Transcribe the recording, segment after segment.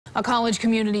A college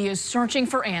community is searching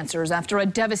for answers after a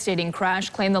devastating crash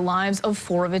claimed the lives of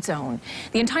 4 of its own.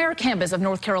 The entire campus of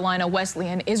North Carolina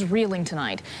Wesleyan is reeling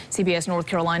tonight. CBS North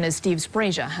Carolina's Steve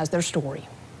Sprasia has their story.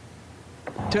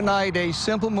 Tonight, a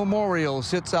simple memorial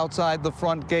sits outside the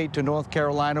front gate to North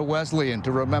Carolina Wesleyan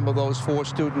to remember those 4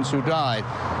 students who died.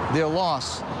 Their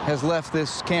loss has left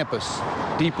this campus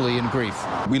deeply in grief.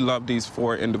 We love these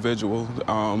 4 individuals.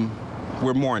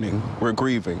 We're mourning, we're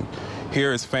grieving.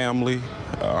 Here is family.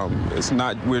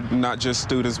 We're not just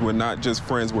students, we're not just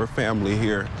friends, we're family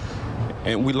here.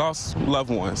 And we lost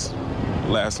loved ones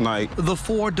last night. The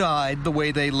 4 died the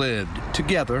way they lived,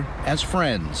 together as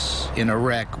friends, in a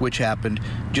wreck which happened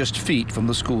just feet from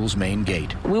the school's main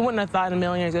gate. We wouldn't have thought in a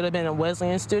million years it would have been a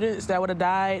Wesleyan students that would have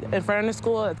died in front of the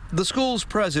school. The school's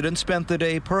president spent the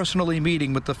day personally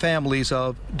meeting with the families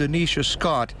of Denisha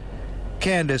Scott,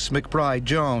 Candace McBride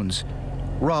Jones,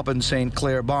 Robin St.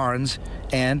 Clair Barnes,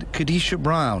 and Kadisha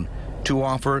Brown to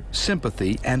offer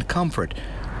sympathy and comfort,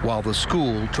 while the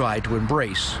school tried to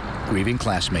embrace grieving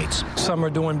classmates. Some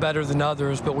are doing better than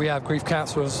others, but we have grief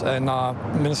counselors and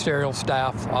ministerial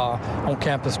staff on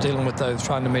campus dealing with those,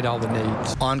 trying to meet all the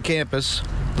needs. On campus,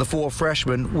 the 4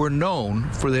 freshmen were known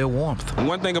for their warmth.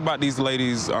 One thing about these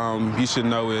ladies you should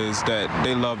know is that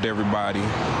they loved everybody,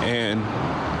 and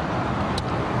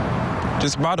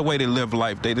just by the way they lived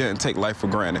life, they didn't take life for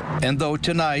granted. And though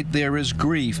tonight there is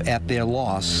grief at their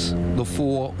loss, the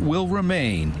 4 will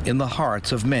remain in the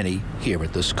hearts of many here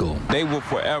at the school. They will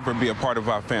forever be a part of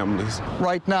our families.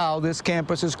 Right now, this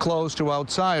campus is closed to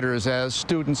outsiders as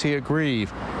students here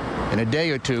grieve. In a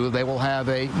day or two, they will have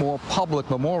a more public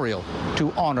memorial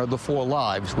to honor the 4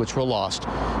 lives which were lost.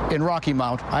 In Rocky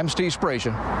Mount, I'm Steve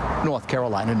Sprasia, North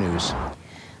Carolina News.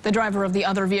 The driver of the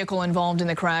other vehicle involved in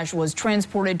the crash was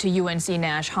transported to UNC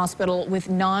Nash Hospital with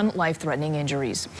non-life-threatening injuries.